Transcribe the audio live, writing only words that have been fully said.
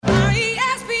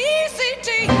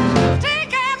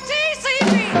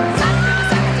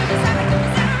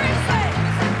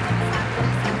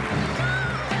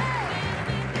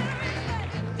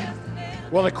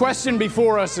Well, the question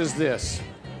before us is this.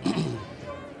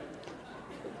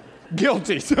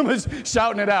 Guilty. Someone's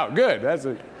shouting it out. Good.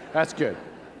 That's good.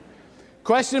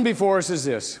 Question before us is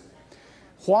this.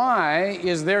 Why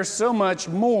is there so much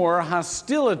more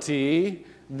hostility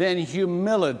than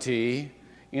humility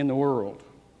in the world?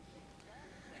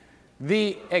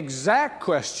 The exact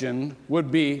question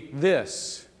would be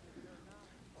this.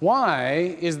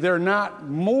 Why is there not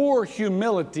more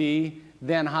humility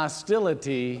than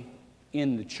hostility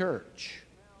in the church?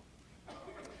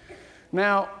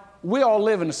 Now, we all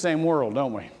live in the same world,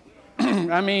 don't we?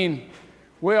 I mean,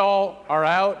 we all are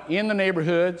out in the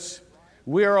neighborhoods.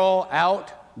 We're all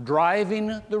out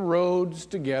driving the roads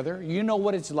together. You know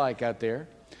what it's like out there.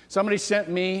 Somebody sent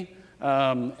me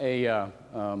an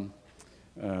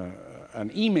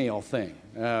email thing.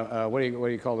 What do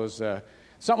you call those?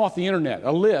 Something off the internet,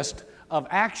 a list of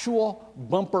actual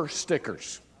bumper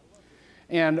stickers.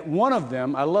 And one of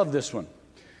them, I love this one.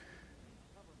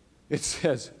 It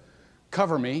says,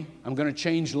 "Cover me, I'm going to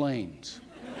change lanes."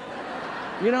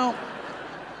 You know,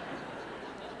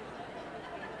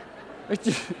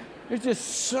 there's just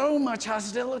so much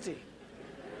hostility.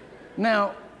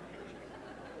 Now,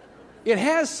 it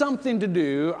has something to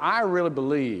do, I really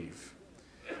believe,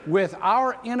 with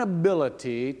our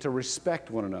inability to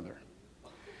respect one another.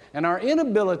 And our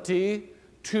inability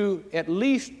to at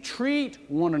least treat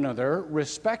one another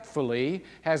respectfully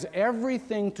has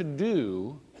everything to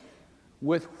do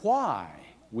with why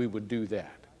we would do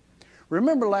that.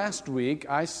 Remember last week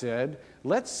I said,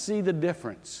 let's see the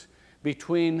difference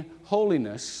between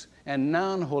holiness and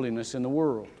non-holiness in the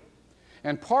world.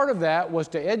 And part of that was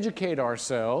to educate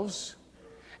ourselves,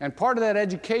 and part of that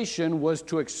education was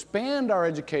to expand our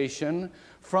education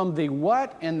from the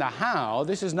what and the how.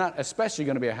 This is not especially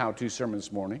going to be a how-to sermon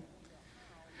this morning.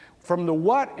 From the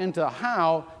what and the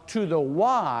how to the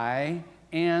why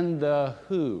and the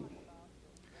who.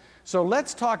 So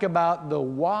let's talk about the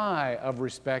why of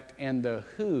respect and the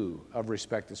who of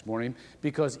respect this morning,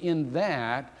 because in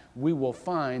that we will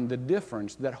find the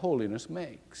difference that holiness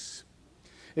makes.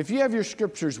 If you have your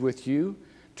scriptures with you,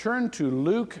 turn to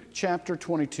Luke chapter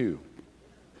 22.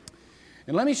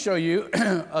 And let me show you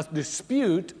a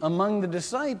dispute among the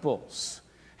disciples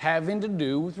having to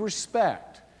do with respect.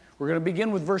 We're going to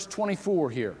begin with verse 24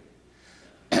 here.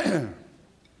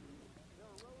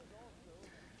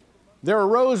 There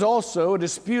arose also a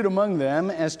dispute among them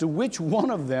as to which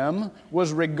one of them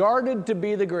was regarded to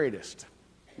be the greatest.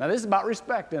 Now this is about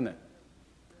respect, isn't it?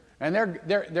 And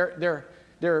they're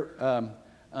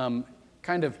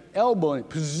kind of elbowing,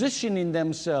 positioning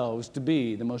themselves to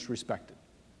be the most respected,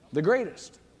 the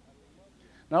greatest.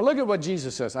 Now look at what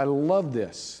Jesus says. I love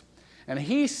this. And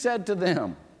he said to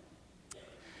them,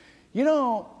 you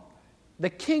know, the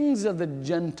kings of the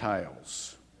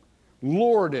Gentiles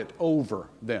lord it over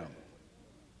them.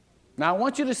 Now I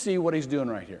want you to see what he's doing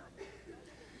right here.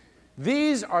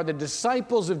 These are the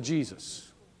disciples of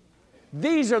Jesus.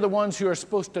 These are the ones who are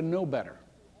supposed to know better.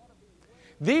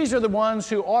 These are the ones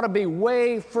who ought to be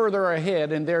way further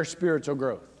ahead in their spiritual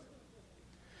growth.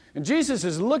 And Jesus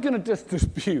is looking at this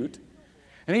dispute,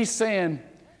 and he's saying,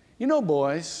 you know,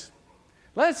 boys,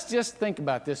 let's just think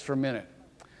about this for a minute.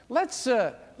 Let's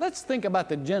think about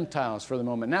the Gentiles for the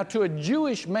moment. Now, to a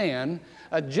Jewish man,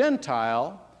 a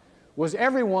Gentile was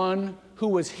everyone who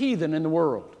was heathen in the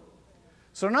world.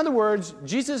 So in other words,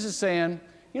 Jesus is saying,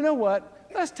 you know what?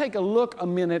 Let's take a look a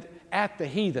minute at the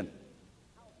heathen.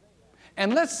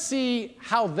 And let's see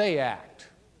how they act.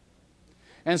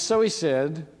 And so he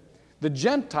said, the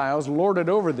Gentiles lord it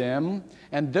over them,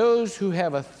 and those who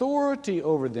have authority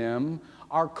over them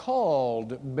are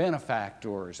called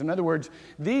benefactors. In other words,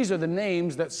 these are the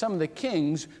names that some of the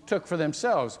kings took for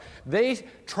themselves. They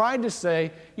tried to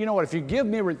say, you know what, if you give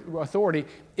me authority,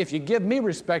 if you give me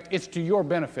respect, it's to your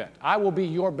benefit. I will be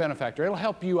your benefactor. It'll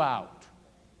help you out.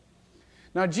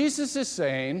 Now, Jesus is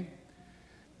saying,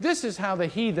 this is how the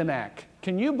heathen act.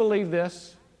 Can you believe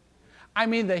this? I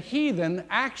mean, the heathen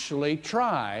actually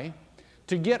try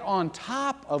to get on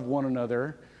top of one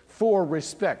another for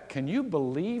respect. Can you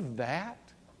believe that?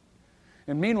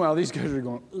 And meanwhile, these guys are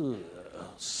going, ugh,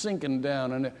 sinking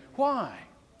down. And why?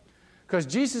 Because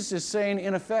Jesus is saying,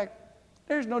 in effect,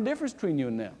 there's no difference between you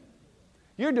and them.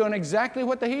 You're doing exactly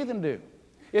what the heathen do.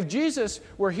 If Jesus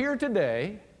were here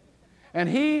today and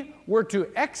he were to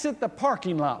exit the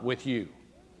parking lot with you,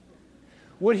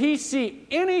 would he see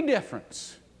any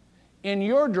difference in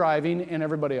your driving and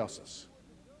everybody else's?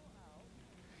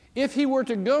 If he were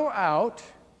to go out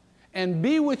and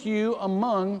be with you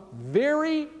among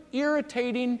very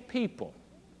irritating people,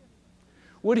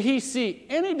 would he see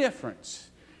any difference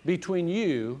between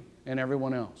you and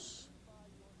everyone else?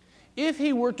 if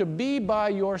he were to be by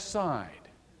your side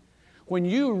when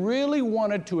you really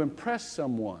wanted to impress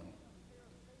someone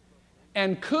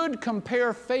and could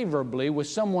compare favorably with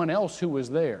someone else who was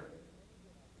there,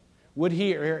 would he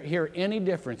hear any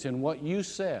difference in what you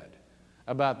said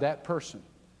about that person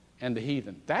and the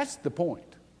heathen? That's the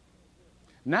point.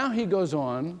 Now he goes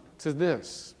on to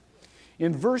this.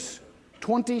 In verse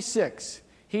 26,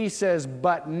 he says,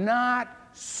 but not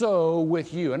so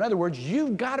with you. In other words,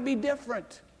 you've got to be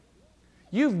different.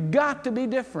 You've got to be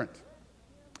different.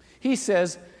 He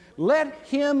says, let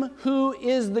him who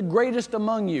is the greatest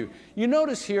among you. You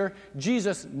notice here,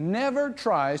 Jesus never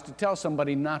tries to tell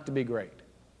somebody not to be great.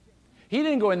 He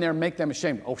didn't go in there and make them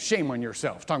ashamed. Oh, shame on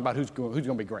yourselves. Talking about who's going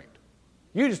to be great.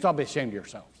 You just don't be ashamed of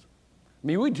yourselves. I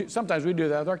mean, sometimes we do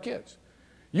that with our kids.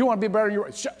 You want to be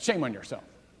better, shame on yourself.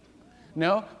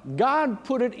 No, God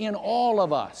put it in all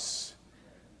of us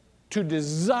to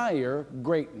desire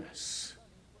greatness.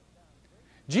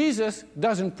 Jesus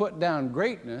doesn't put down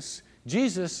greatness.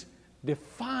 Jesus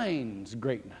defines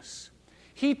greatness.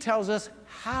 He tells us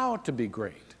how to be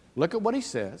great. Look at what he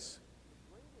says.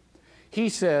 He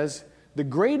says, the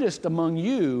greatest among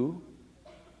you,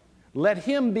 let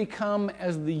him become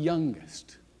as the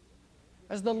youngest,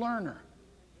 as the learner.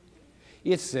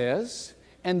 It says,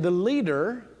 and the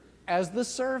leader as the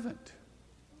servant.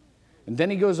 And then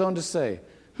he goes on to say,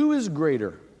 who is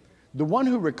greater, the one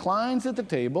who reclines at the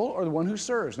table or the one who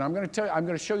serves? Now I'm going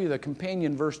to show you the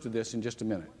companion verse to this in just a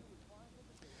minute.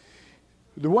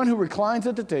 The one who reclines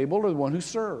at the table or the one who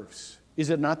serves? Is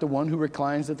it not the one who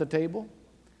reclines at the table?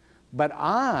 But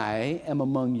I am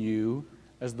among you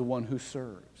as the one who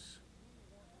serves.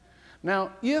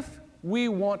 Now, if we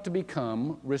want to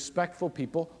become respectful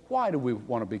people, why do we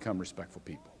want to become respectful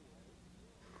people?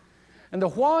 And the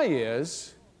why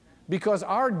is because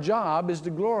our job is to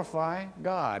glorify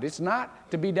God. It's not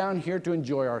to be down here to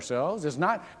enjoy ourselves. It's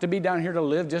not to be down here to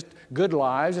live just good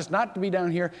lives. It's not to be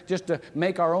down here just to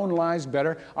make our own lives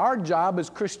better. Our job as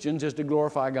Christians is to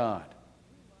glorify God.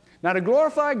 Now, to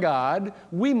glorify God,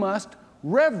 we must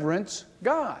reverence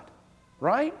God,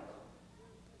 right?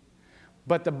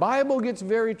 But the Bible gets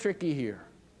very tricky here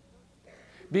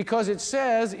because it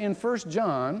says in 1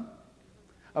 John,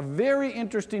 a very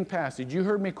interesting passage. You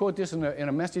heard me quote this in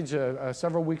a message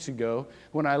several weeks ago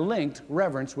when I linked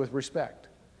reverence with respect.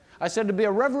 I said to be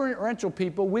a reverential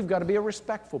people, we've got to be a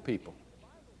respectful people.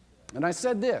 And I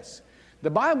said this, the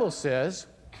Bible says,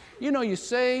 you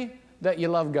say that you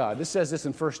love God. This says this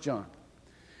in 1 John.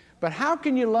 But how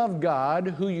can you love God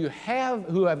who you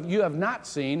have not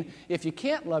seen if you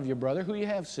can't love your brother who you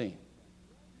have seen?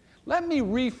 Let me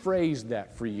rephrase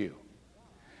that for you.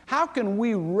 How can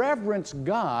we reverence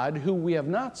God who we have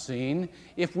not seen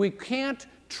if we can't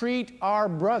treat our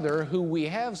brother who we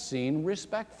have seen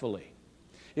respectfully?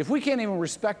 If we can't even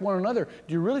respect one another,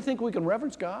 do you really think we can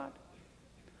reverence God?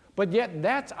 But yet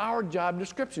that's our job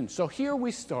description. So here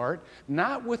we start,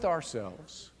 not with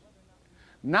ourselves,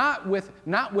 not with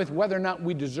whether or not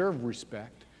we deserve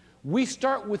respect. We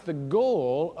start with the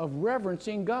goal of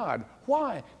reverencing God.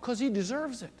 Why? Because he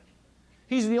deserves it.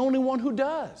 He's the only one who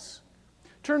does.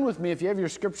 Turn with me, if you have your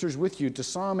scriptures with you, to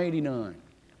Psalm 89.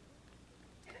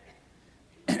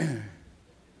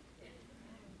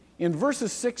 In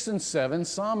verses 6 and 7,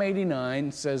 Psalm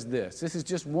 89 says this. This is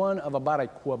just one of about a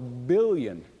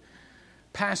quadrillion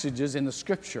passages in the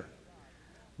Scripture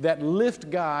that lift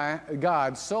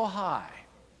God so high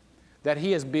that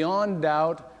he is beyond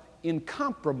doubt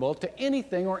incomparable to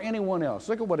anything or anyone else.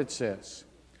 Look at what it says.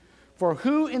 For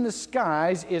who in the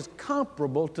skies is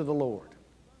comparable to the Lord?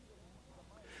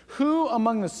 Who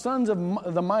among the sons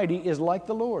of the mighty is like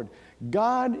the Lord?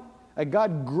 A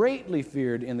God greatly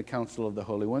feared in the council of the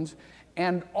holy ones,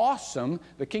 and awesome,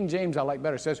 the King James I like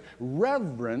better, says,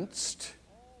 reverenced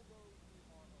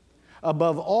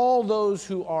above all those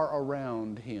who are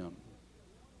around him.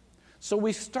 So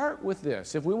we start with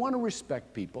this. If we want to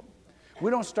respect people,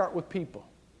 we don't start with people.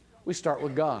 We start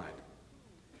with God.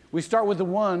 We start with the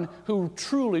one who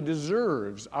truly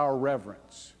deserves our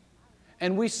reverence.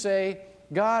 And we say,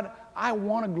 God, I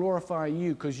want to glorify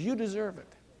you because you deserve it.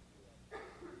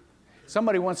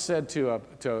 Somebody once said to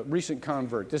a recent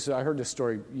convert, I heard this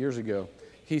story years ago.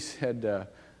 He said,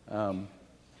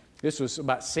 this was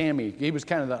about Sammy. He was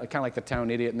kind of like the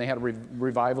town idiot, and they had a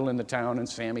revival in the town, and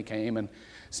Sammy came. And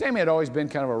Sammy had always been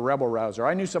kind of a rebel rouser.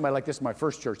 I knew somebody like this in my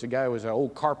first church. The guy was an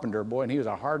old carpenter, boy, and he was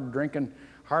a hard-drinking,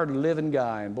 hard-living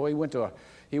guy. And boy,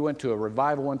 he went to a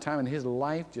revival one time, and his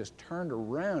life just turned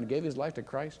around. Gave his life to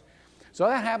Christ. So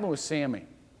that happened with Sammy.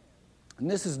 And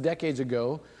this is decades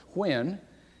ago when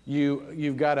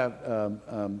you've got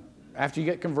to, after you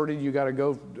get converted, you got to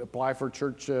go apply for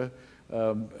church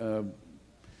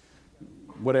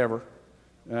whatever,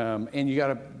 and you got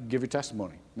to give your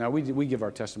testimony. Now, we give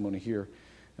our testimony here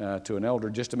to an elder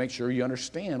just to make sure you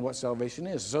understand what salvation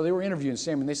is. So they were interviewing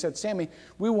Sammy, and they said, Sammy,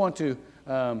 we want to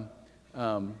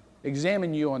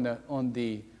examine you on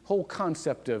the whole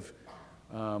concept of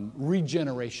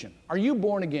regeneration. Are you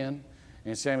born again?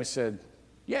 And Sammy said,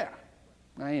 yeah,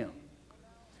 I am.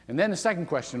 And then the second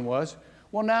question was,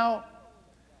 well, now,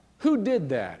 who did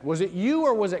that? Was it you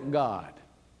or was it God?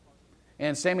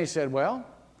 And Sammy said, well,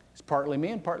 it's partly me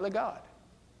and partly God.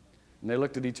 And they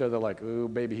looked at each other like, oh,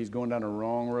 baby, he's going down the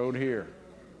wrong road here.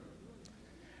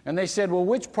 And they said, well,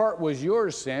 which part was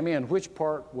yours, Sammy, and which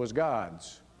part was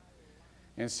God's?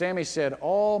 And Sammy said,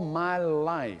 all my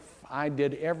life, I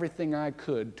did everything I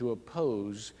could to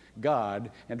oppose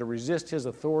God and to resist His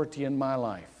authority in my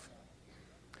life.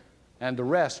 And the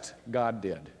rest, God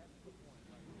did.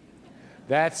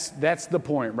 That's the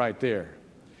point right there.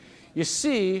 You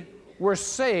see, we're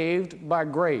saved by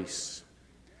grace.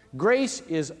 Grace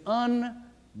is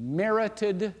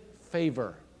unmerited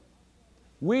favor.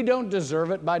 We don't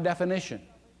deserve it by definition.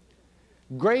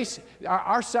 Grace,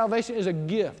 our salvation is a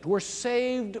gift. We're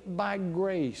saved by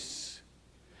grace.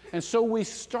 And so we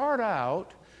start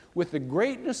out with the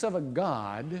greatness of a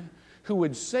God who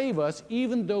would save us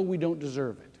even though we don't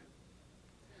deserve it.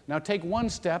 Now take one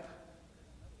step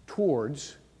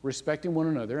towards respecting one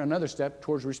another, another step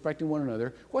towards respecting one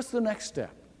another. What's the next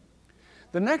step?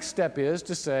 The next step is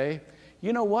to say,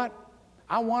 you know what?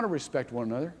 I want to respect one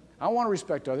another. I want to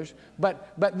respect others,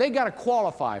 but they got to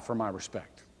qualify for my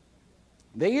respect.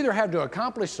 They either have to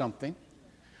accomplish something,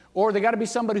 or they got to be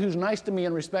somebody who's nice to me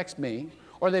and respects me,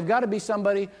 or they've got to be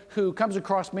somebody who comes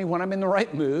across me when I'm in the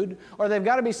right mood, or they've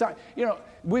got to be some,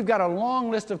 we've got a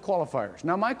long list of qualifiers.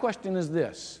 Now, my question is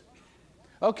this.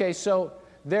 Okay, so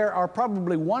there are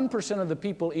probably 1% of the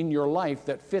people in your life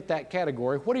that fit that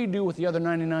category. What do you do with the other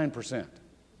 99%?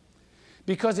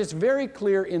 Because it's very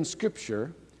clear in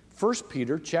Scripture, 1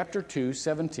 Peter chapter 2,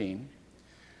 17,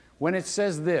 when it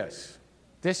says this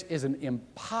is an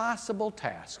impossible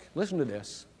task. Listen to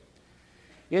this.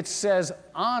 It says,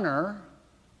 honor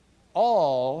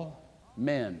all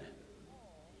men.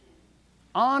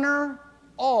 Honor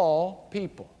all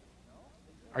people.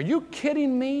 Are you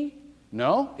kidding me?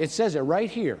 No, it says it right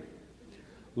here.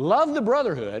 Love the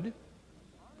brotherhood,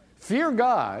 fear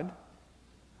God,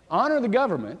 honor the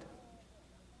government,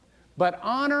 but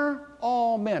honor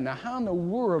all men. Now, how in the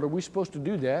world are we supposed to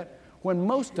do that when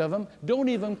most of them don't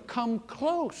even come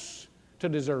close to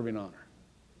deserving honor?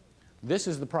 This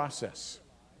is the process.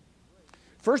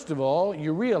 First of all,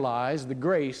 you realize the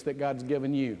grace that God's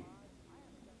given you.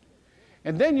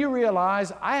 And then you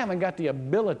realize, I haven't got the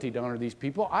ability to honor these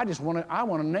people. I want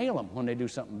to nail them when they do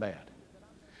something bad.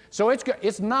 So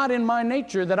it's not in my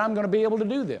nature that I'm going to be able to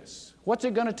do this. What's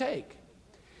it going to take?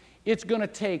 It's going to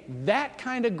take that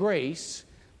kind of grace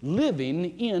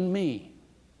living in me.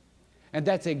 And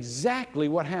that's exactly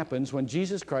what happens when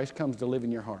Jesus Christ comes to live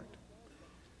in your heart.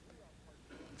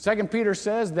 2 Peter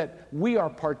says that we are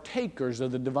partakers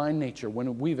of the divine nature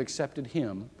when we've accepted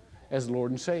Him as Lord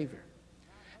and Savior.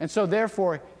 And so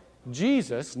therefore,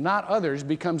 Jesus, not others,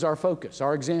 becomes our focus,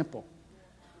 our example.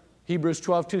 Hebrews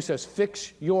 12:2 says,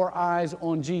 fix your eyes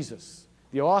on Jesus,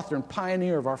 the author and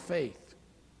pioneer of our faith.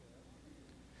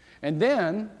 And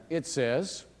then it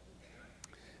says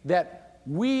that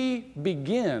we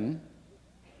begin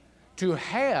to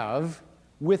have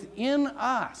within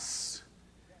us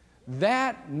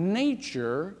that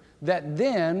nature that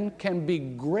then can be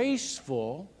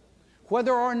graceful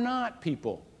whether or not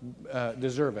people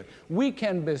deserve it. We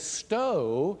can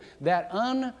bestow that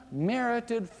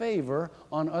unmerited favor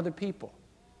on other people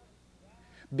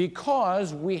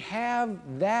because we have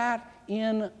that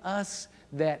in us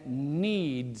that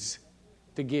needs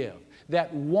to give,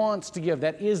 that wants to give,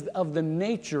 that is of the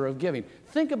nature of giving.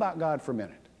 Think about God for a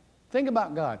minute. Think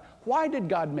about God. Why did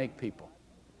God make people?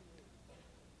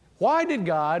 Why did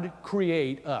God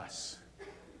create us?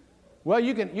 Well,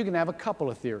 you can have a couple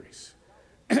of theories.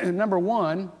 Number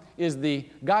one is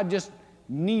God just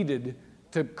needed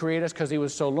to create us because He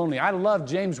was so lonely. I love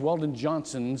James Weldon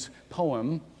Johnson's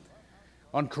poem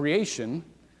on creation.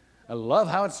 I love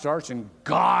how it starts, and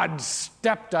God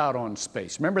stepped out on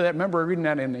space. Remember that? Remember reading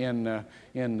that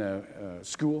in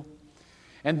school?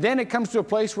 And then it comes to a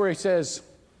place where he says,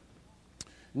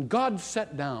 and God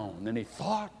sat down, and He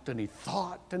thought, and He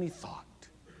thought, and He thought.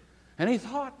 And He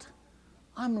thought,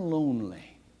 I'm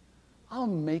lonely. I'll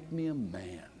make me a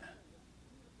man.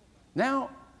 Now,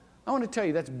 I want to tell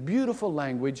you, that's beautiful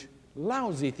language,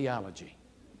 lousy theology.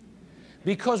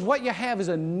 Because what you have is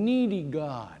a needy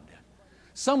God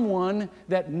someone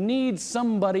that needs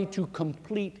somebody to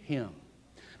complete him.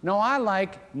 Now, I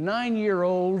like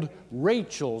 9-year-old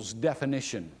Rachel's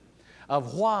definition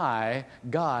of why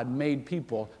God made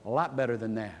people a lot better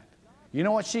than that. You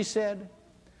know what she said?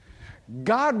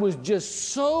 God was just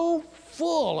so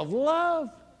full of love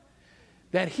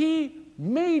that he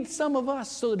made some of us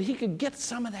so that he could get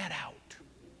some of that out.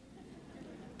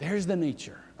 There's the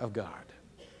nature of God.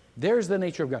 There's the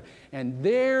nature of God. And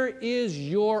there is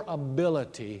your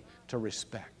ability to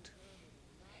respect.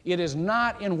 It is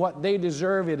not in what they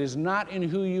deserve. It is not in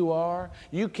who you are.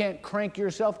 You can't crank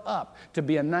yourself up to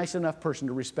be a nice enough person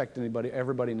to respect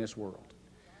everybody in this world.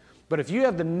 But if you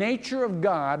have the nature of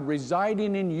God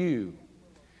residing in you,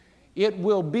 it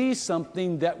will be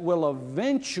something that will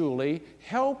eventually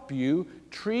help you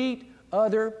treat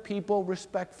other people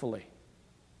respectfully.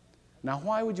 Now,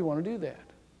 why would you want to do that?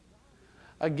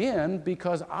 Again,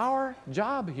 because our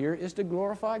job here is to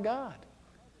glorify God.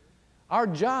 Our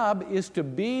job is to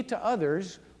be to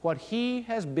others what he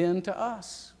has been to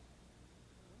us.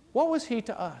 What was he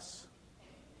to us?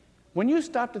 When you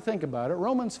stop to think about it,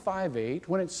 Romans 5:8,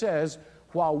 when it says,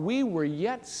 while we were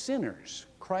yet sinners,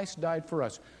 Christ died for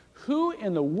us. Who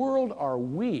in the world are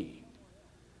we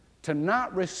to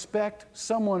not respect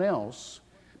someone else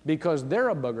because they're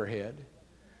a boogerhead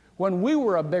when we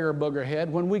were a bigger boogerhead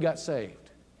when we got saved?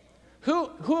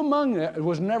 Who among them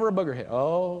was never a boogerhead?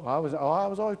 I was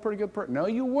always a pretty good person. No,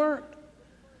 you weren't.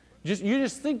 You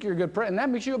just think you're a good person, and that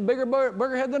makes you a bigger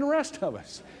boogerhead than the rest of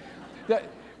us.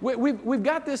 We've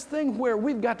got this thing where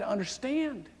we've got to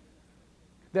understand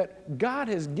that God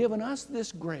has given us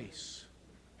this grace.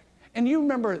 And you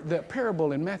remember the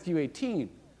parable in Matthew 18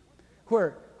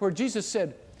 where Jesus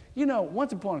said, you know,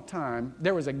 once upon a time,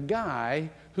 there was a guy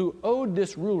who owed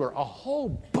this ruler a whole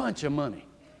bunch of money.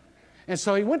 And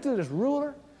so he went to this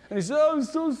ruler, and he said, I'm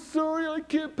so sorry, I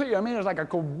can't pay you. I mean, it was like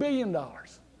 $1 billion. I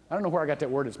don't know where I got that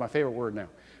word. It's my favorite word now.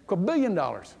 $1 billion.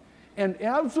 And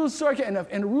I'm so sorry. And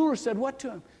the ruler said what to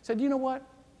him? He said, you know what?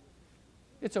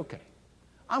 It's okay.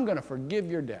 I'm going to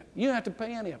forgive your debt. You don't have to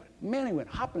pay any of it. Man, he went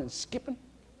hopping and skipping.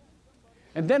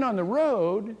 And then on the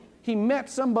road, he met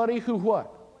somebody who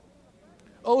what?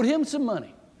 Owed him some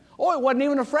money. Oh, it wasn't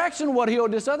even a fraction of what he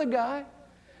owed this other guy.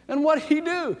 And what did he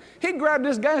do? He grabbed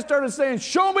this guy and started saying,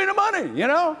 show me the money, you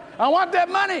know? I want that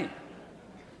money.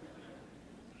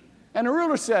 And the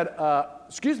ruler said,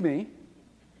 excuse me,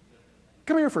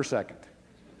 come here for a second.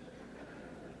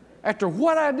 After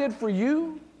what I did for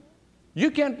you,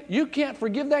 you can't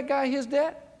forgive that guy his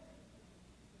debt?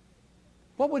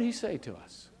 What would he say to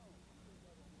us?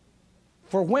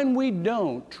 For when we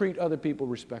don't treat other people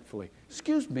respectfully,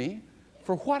 excuse me,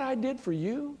 for what I did for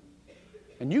you,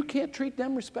 and you can't treat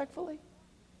them respectfully?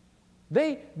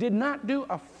 They did not do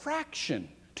a fraction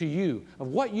to you of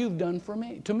what you've done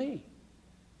to me.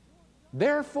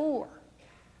 Therefore,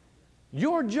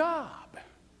 your job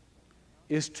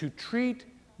is to treat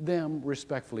them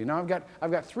respectfully. Now,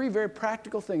 I've got 3 very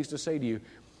practical things to say to you.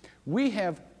 We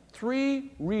have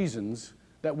 3 reasons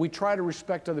that we try to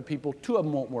respect other people. 2 of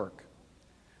them won't work.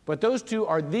 But those 2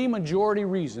 are the majority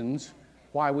reasons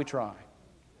why we try.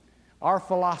 Our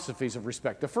philosophies of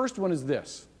respect. The first one is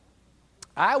this.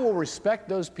 I will respect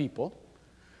those people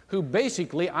who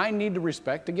basically I need to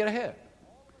respect to get ahead.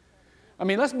 I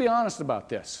mean, let's be honest about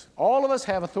this. All of us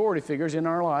have authority figures in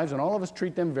our lives, and all of us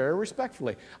treat them very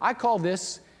respectfully. I call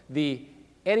this the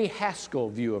Eddie Haskell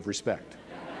view of respect.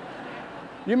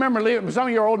 You remember, some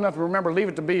of you are old enough to remember Leave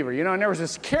It to Beaver, you know, and there was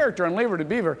this character on Leave It to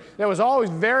Beaver that was always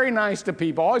very nice to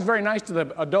people, always very nice to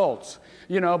the adults,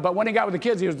 you know, but when he got with the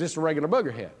kids, he was just a regular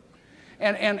boogerhead.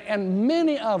 And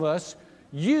many of us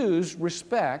use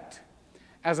respect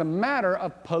as a matter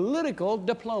of political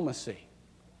diplomacy.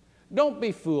 Don't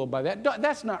be fooled by that.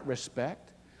 That's not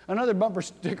respect. Another bumper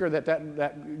sticker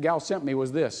that gal sent me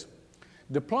was this.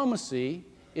 Diplomacy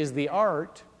is the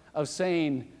art of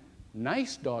saying,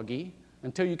 nice doggy,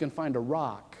 until you can find a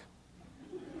rock.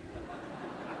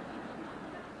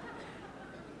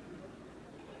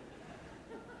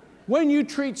 When you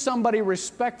treat somebody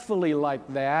respectfully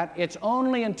like that, it's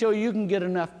only until you can get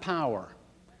enough power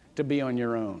to be on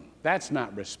your own. That's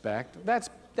not respect.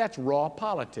 That's raw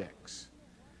politics.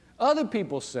 Other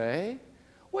people say,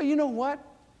 well, you know what?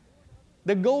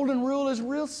 The golden rule is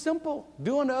real simple.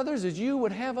 Do unto others as you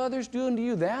would have others do unto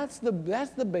you. That's the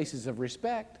basis of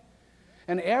respect.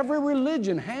 And every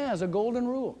religion has a golden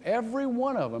rule. Every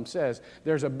one of them says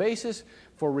there's a basis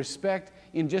for respect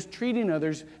in just treating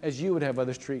others as you would have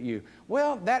others treat you.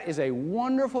 Well, that is a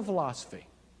wonderful philosophy,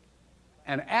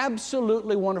 an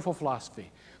absolutely wonderful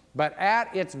philosophy. But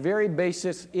at its very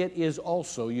basis, it is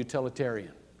also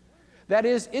utilitarian. That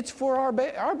is, it's for our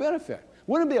benefit.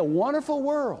 Wouldn't it be a wonderful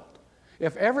world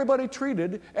if everybody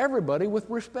treated everybody with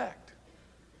respect?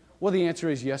 Well, the answer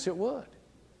is yes, it would.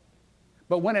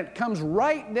 But when it comes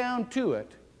right down to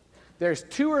it, there's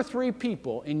 2 or 3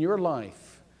 people in your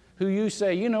life who you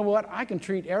say, you know what, I can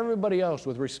treat everybody else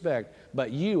with respect,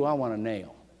 but you I want to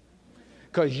nail.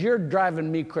 Because you're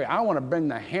driving me crazy. I want to bring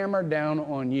the hammer down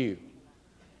on you.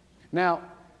 Now,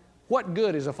 what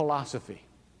good is a philosophy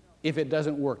if it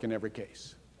doesn't work in every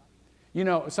case? You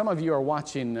know, some of you are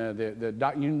watching new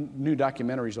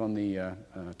documentaries on the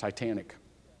Titanic.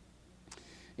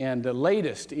 And the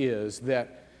latest is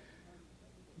that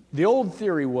the old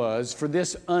theory was for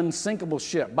this unsinkable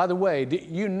ship. By the way,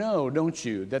 you know, don't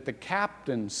you, that the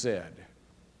captain said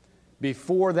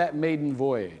before that maiden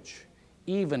voyage,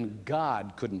 even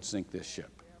God couldn't sink this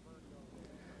ship.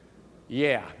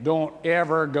 Yeah, don't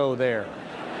ever go there.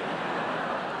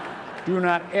 Do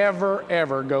not ever,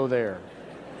 ever go there.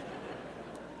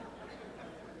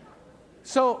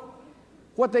 So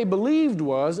what they believed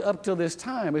was, up till this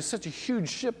time, it's such a huge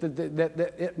ship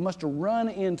that it must have run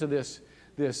into this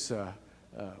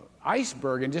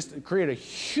iceberg and just create a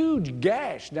huge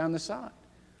gash down the side.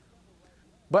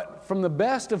 But from the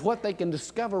best of what they can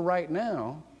discover right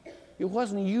now, it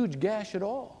wasn't a huge gash at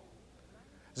all.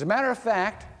 As a matter of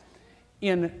fact,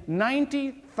 in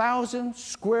 90,000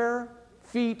 square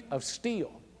feet of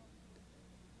steel,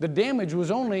 the damage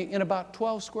was only in about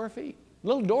 12 square feet.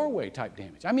 Little doorway type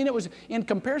damage. I mean, it was, in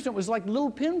comparison, it was like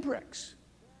little pinpricks.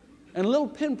 And little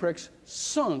pinpricks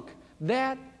sunk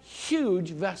that huge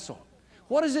vessel.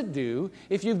 What does it do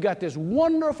if you've got this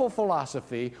wonderful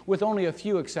philosophy with only a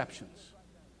few exceptions?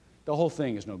 The whole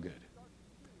thing is no good.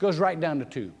 It goes right down to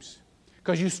tubes.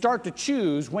 Because you start to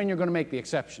choose when you're going to make the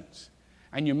exceptions.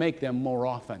 And you make them more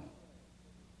often.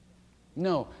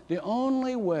 No, the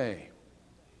only way,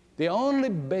 the only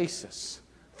basis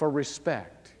for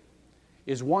respect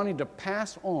is wanting to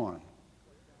pass on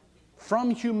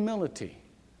from humility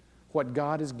what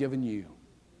God has given you.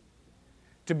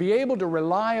 To be able to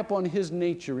rely upon His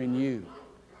nature in you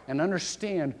and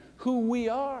understand who we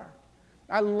are.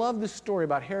 I love this story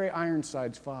about Harry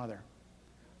Ironside's father.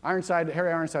 Harry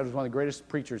Ironside was one of the greatest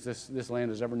preachers this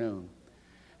land has ever known.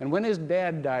 And when his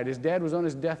dad died, his dad was on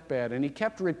his deathbed, and he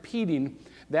kept repeating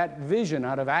that vision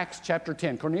out of Acts chapter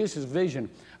 10, Cornelius' vision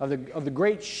of the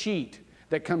great sheet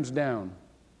that comes down.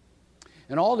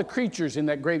 And all the creatures in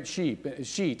that great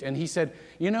sheet. And he said,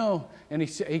 you know, and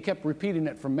he kept repeating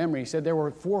it from memory. He said there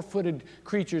were 4-footed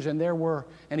creatures, and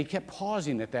he kept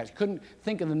pausing at that. He couldn't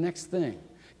think of the next thing.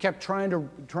 Kept trying to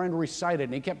recite it,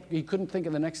 and he couldn't think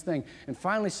of the next thing. And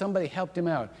finally somebody helped him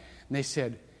out. And they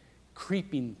said,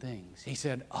 creeping things. He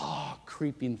said,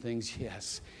 creeping things,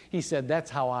 yes. He said,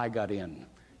 that's how I got in,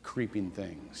 creeping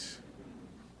things.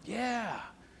 Yeah,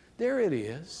 there it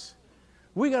is.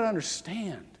 We got to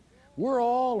understand. We're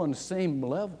all on the same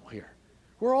level here.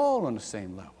 We're all on the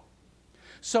same level.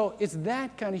 So it's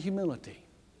that kind of humility.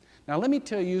 Now let me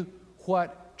tell you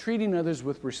what treating others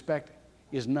with respect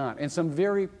is not, and some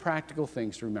very practical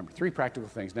things to remember. 3 practical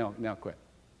things. Now quit.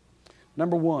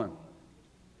 Number 1,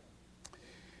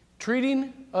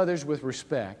 treating others with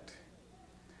respect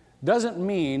doesn't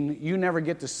mean you never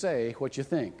get to say what you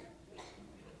think.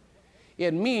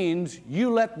 It means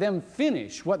you let them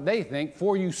finish what they think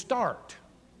before you start.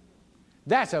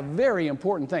 That's a very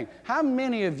important thing. How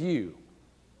many of you,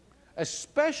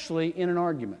 especially in an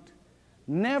argument,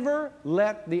 never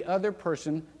let the other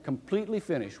person completely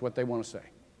finish what they want to say?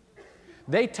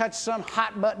 They touch some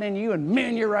hot button in you, and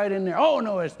man, you're right in there. Oh,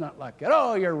 no, it's not like that.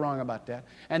 Oh, you're wrong about that.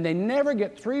 And they never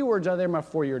get 3 words out of their mouth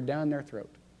before you're down their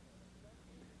throat.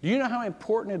 Do you know how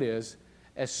important it is,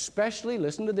 especially,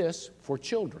 listen to this, for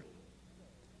children,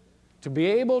 to be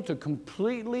able to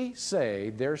completely say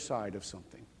their side of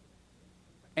something?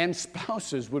 And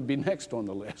spouses would be next on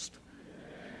the list.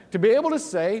 To be able to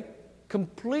say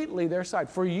completely their side.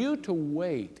 For you to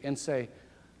wait and say,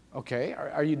 okay,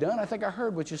 are you done? I think I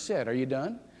heard what you said. Are you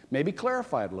done? Maybe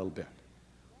clarify it a little bit.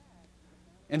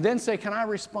 And then say, can I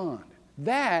respond?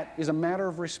 That is a matter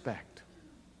of respect.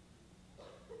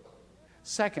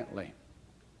 Secondly,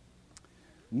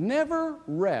 never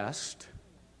rest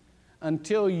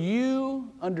until you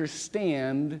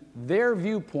understand their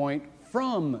viewpoint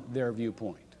from their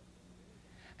viewpoint.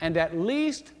 And at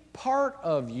least part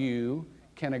of you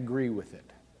can agree with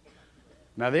it.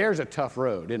 Now there's a tough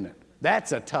road, isn't it?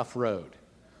 That's a tough road.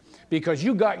 Because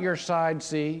you got your side,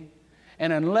 see?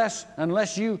 And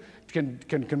unless you can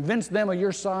convince them of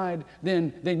your side,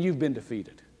 then you've been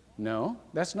defeated. No,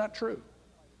 that's not true.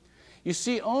 You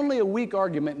see, only a weak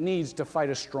argument needs to fight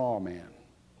a strong man.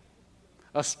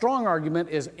 A strong argument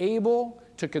is able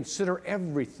to consider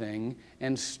everything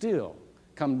and still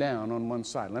come down on one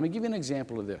side. Let me give you an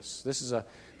example of this. This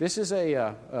is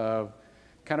a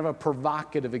kind of a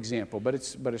provocative example, but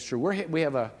it's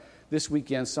true. This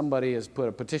weekend somebody has put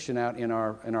a petition out in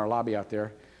our lobby out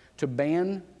there to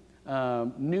ban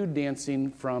nude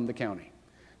dancing from the county.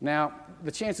 Now,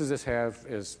 the chances this have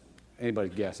is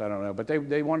anybody's guess, I don't know, but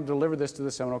they want to deliver this to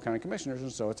the Seminole County Commissioners,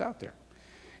 and so it's out there.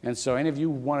 And so any of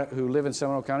you who live in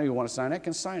Seminole County who want to sign it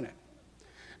can sign it.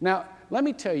 Now, let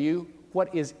me tell you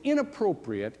what is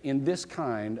inappropriate in this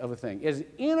kind of a thing. It is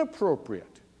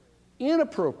inappropriate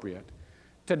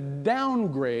to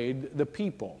downgrade the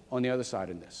people on the other side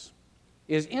in this.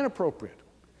 It is inappropriate.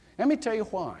 Let me tell you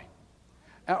why.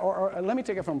 Or let me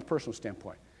take it from a personal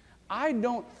standpoint. I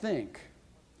don't think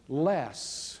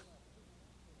less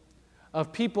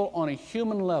of people on a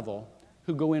human level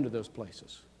who go into those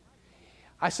places.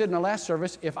 I said in the last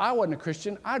service, if I wasn't a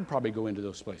Christian, I'd probably go into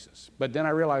those places. But then I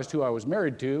realized who I was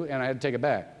married to, and I had to take it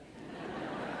back.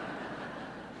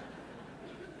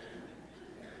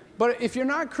 But if you're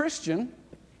not Christian,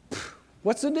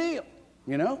 what's the deal?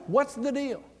 You know, what's the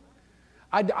deal?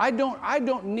 I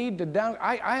don't need to down.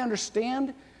 I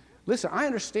understand. Listen, I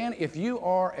understand if you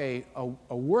are a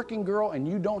working girl and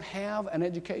you don't have an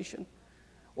education,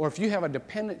 or if you have a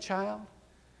dependent child,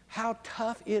 how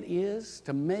tough it is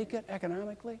to make it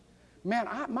economically. Man,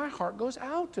 my heart goes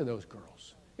out to those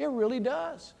girls. It really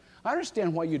does. I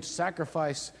understand why you'd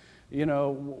sacrifice,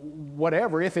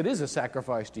 whatever, if it is a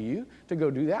sacrifice to you, to go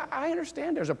do that. I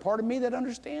understand. There's a part of me that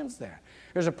understands that.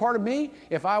 There's a part of me,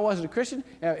 if I wasn't a Christian,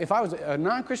 if I was a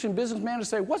non-Christian businessman, to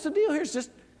say, what's the deal here? It's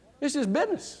just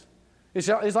business. It's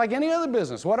like any other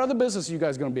business. What other business are you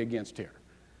guys going to be against here?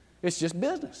 It's just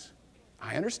business.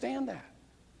 I understand that.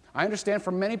 I understand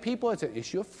for many people it's an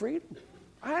issue of freedom.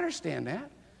 I understand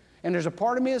that. And there's a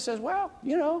part of me that says, well,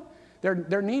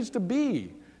 there needs to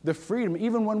be the freedom,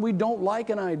 even when we don't like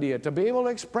an idea, to be able to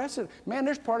express it. Man,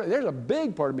 there's a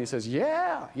big part of me that says,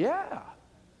 yeah.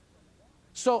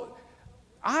 So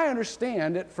I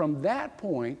understand it from that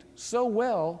point so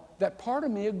well that part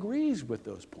of me agrees with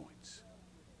those points.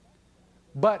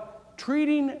 But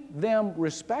treating them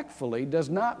respectfully does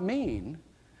not mean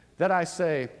that I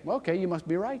say, okay, you must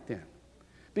be right then.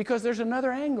 Because there's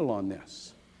another angle on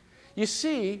this. You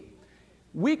see,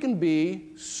 we can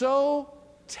be so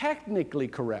technically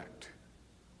correct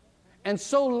and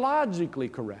so logically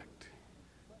correct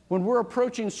when we're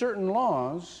approaching certain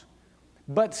laws,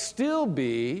 but still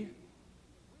be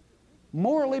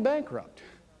morally bankrupt.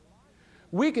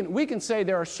 We can say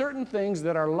there are certain things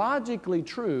that are logically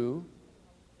true,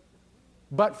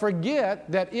 but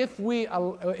forget that if we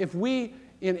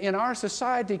in our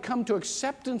society come to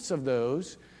acceptance of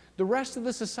those, the rest of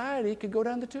the society could go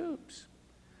down the tubes.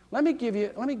 Let me give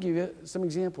you some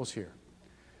examples here.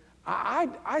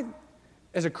 I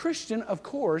as a Christian, of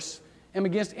course, am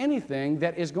against anything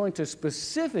that is going to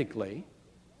specifically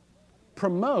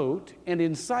promote and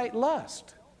incite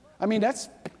lust. I mean,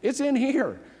 it's in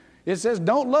here. It says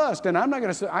don't lust, and I'm not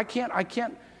going to say I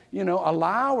can't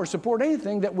allow or support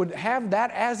anything that would have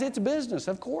that as its business.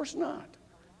 Of course not.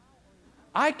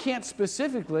 I can't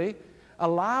specifically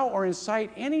allow or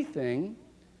incite anything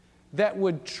that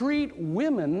would treat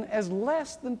women as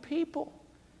less than people.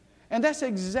 And that's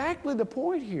exactly the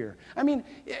point here. I mean,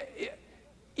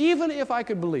 even if I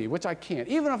could believe, which I can't,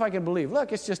 even if I could believe,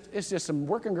 look, it's just some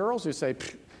working girls who say,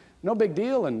 no big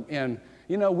deal, and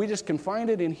we just confined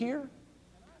it in here.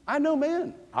 I know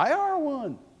men. I are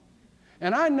one.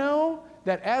 And I know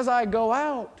that as I go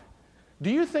out, do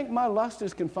you think my lust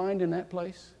is confined in that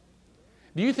place?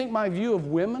 Do you think my view of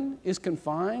women is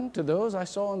confined to those I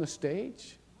saw on the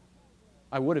stage?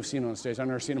 I would have seen on the stage. I've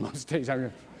never seen them on stage.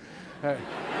 I'm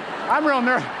real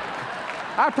nervous.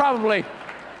 I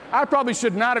probably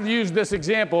should not have used this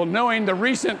example, knowing the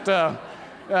recent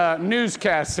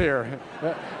newscasts here.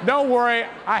 Don't worry,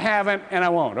 I haven't and I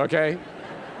won't, okay?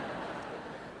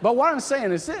 But what I'm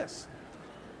saying is this.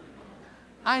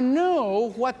 I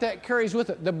know what that carries with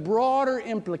it, the broader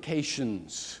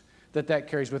implications that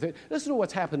carries with it. Listen to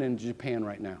what's happening in Japan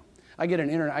right now. I get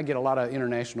a lot of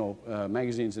international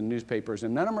magazines and newspapers,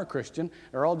 and none of them are Christian.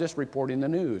 They're all just reporting the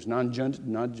news,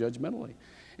 non-judgmentally.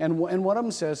 And one of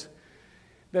them says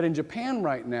that in Japan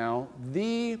right now,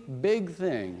 the big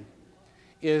thing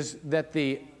is that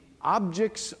the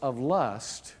objects of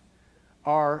lust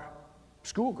are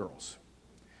schoolgirls.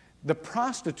 The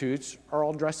prostitutes are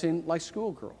all dressing like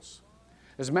schoolgirls.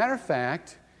 As a matter of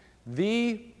fact,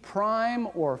 the prime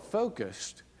or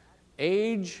focused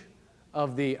age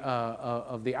of the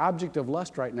object of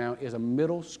lust right now is a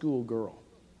middle school girl.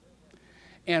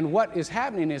 And what is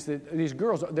happening is that these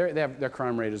girls, their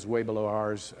crime rate is way below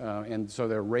ours, and so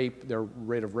their rate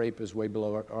of rape is way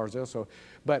below ours also.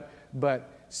 But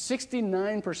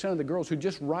 69% of the girls who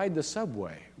just ride the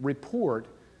subway report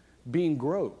being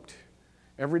groped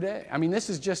every day. I mean, this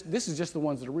is just the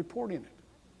ones that are reporting it.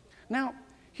 Now,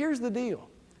 here's the deal.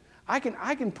 I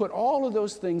can put all of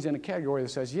those things in a category that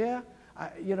says, yeah,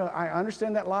 I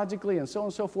understand that logically and so on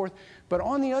and so forth. But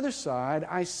on the other side,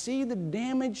 I see the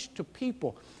damage to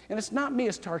people. And it's not me,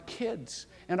 it's to our kids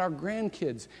and our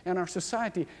grandkids and our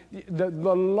society. The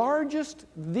largest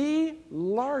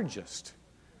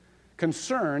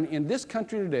concern in this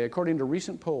country today, according to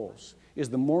recent polls, is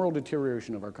the moral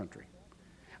deterioration of our country.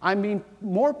 I mean,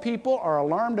 more people are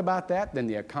alarmed about that than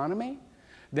the economy,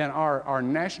 than our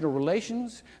national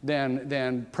relations,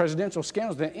 than presidential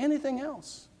scandals, than anything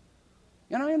else.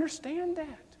 And I understand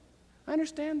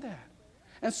that.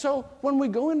 And so when we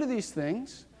go into these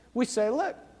things, we say,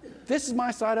 look, this is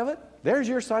my side of it. There's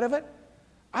your side of it.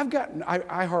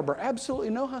 I harbor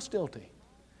absolutely no hostility,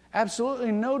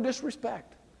 absolutely no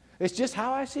disrespect. It's just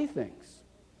how I see things.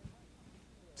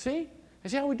 See?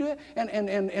 See how we do it?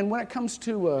 And when it comes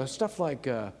to stuff like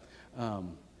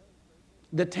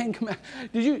the Ten Commandments,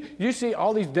 did you see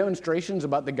all these demonstrations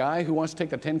about the guy who wants to take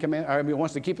the Ten Commandments?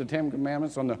 Wants to keep the Ten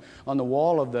Commandments on the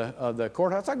wall of the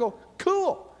courthouse? I go,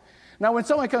 cool. Now, when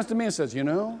someone comes to me and says,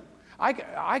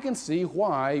 I can see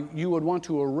why you would want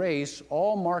to erase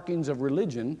all markings of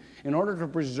religion in order to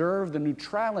preserve the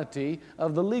neutrality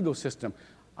of the legal system.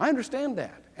 I understand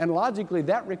that, and logically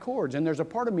that records, and there's a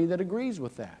part of me that agrees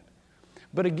with that.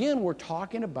 But again, we're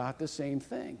talking about the same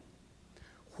thing.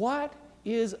 What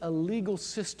is a legal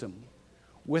system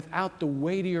without the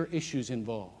weightier issues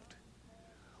involved?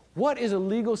 What is a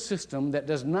legal system that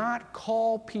does not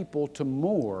call people to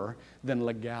more than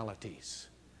legalities?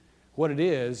 What it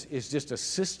is just a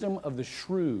system of the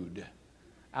shrewd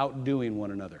outdoing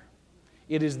one another.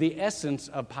 It is the essence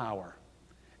of power,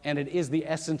 and it is the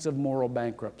essence of moral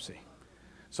bankruptcy.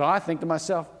 So I think to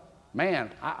myself,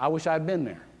 man, I wish I'd been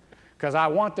there. Because I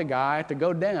want the guy to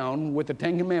go down with the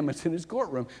Ten Commandments in his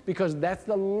courtroom, because that's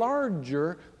the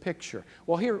larger picture.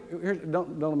 Well, here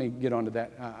don't let me get onto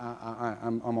that.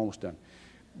 I'm almost done.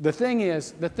 The thing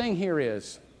here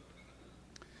is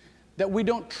that we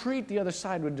don't treat the other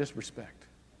side with disrespect,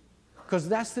 because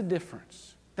that's the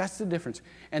difference. That's the difference.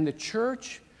 And the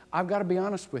church, I've got to be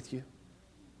honest with you,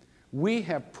 we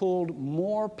have pulled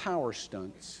more power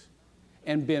stunts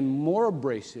and been more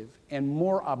abrasive and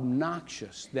more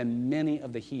obnoxious than many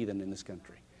of the heathen in this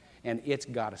country. And it's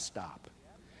got to stop.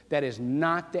 That is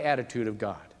not the attitude of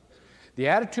God. The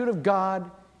attitude of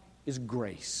God is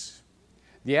grace.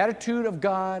 The attitude of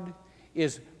God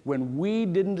is when we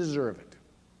didn't deserve it,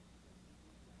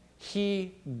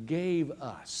 He gave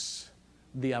us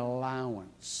the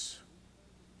allowance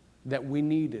that we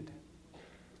needed.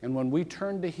 And when we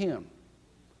turned to Him,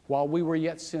 while we were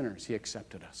yet sinners, He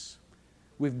accepted us.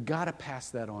 We've got to pass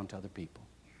that on to other people.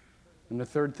 And the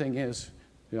third thing is,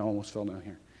 I almost fell down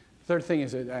here. Third thing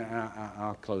is,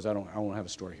 I'll close. I won't have a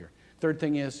story here. Third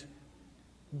thing is,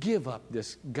 give up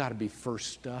this got to be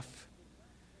first stuff.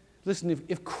 Listen,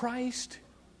 if Christ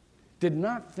did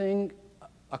not think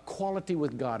equality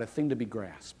with God a thing to be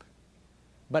grasped,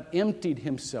 but emptied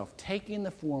Himself, taking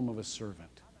the form of a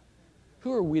servant,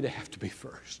 who are we to have to be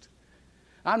first?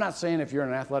 I'm not saying if you're in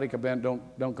an athletic event,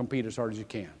 don't compete as hard as you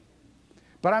can.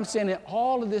 But I'm saying that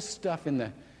all of this stuff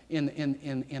in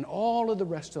all of the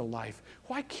rest of life,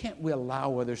 why can't we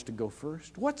allow others to go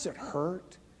first? What's it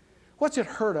hurt? What's it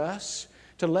hurt us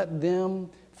to let them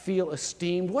feel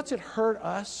esteemed? What's it hurt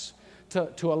us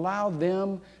to allow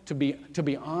them to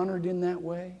be honored in that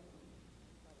way?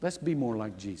 Let's be more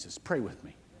like Jesus. Pray with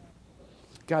me.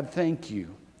 God, thank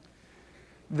You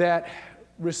that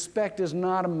respect is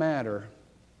not a matter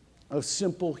of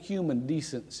simple human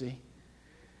decency.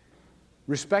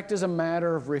 Respect is a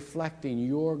matter of reflecting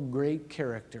Your great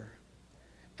character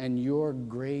and Your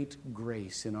great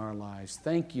grace in our lives.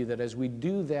 Thank You that as we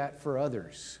do that for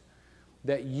others,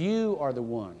 that You are the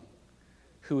one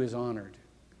who is honored.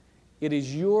 It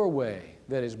is Your way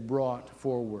that is brought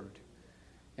forward.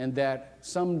 And that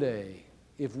someday,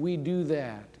 if we do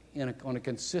that on a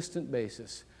consistent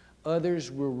basis,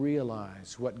 others will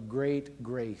realize what great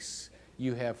grace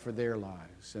You have for their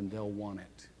lives, and they'll want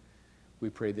it. We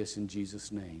pray this in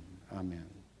Jesus' name. Amen.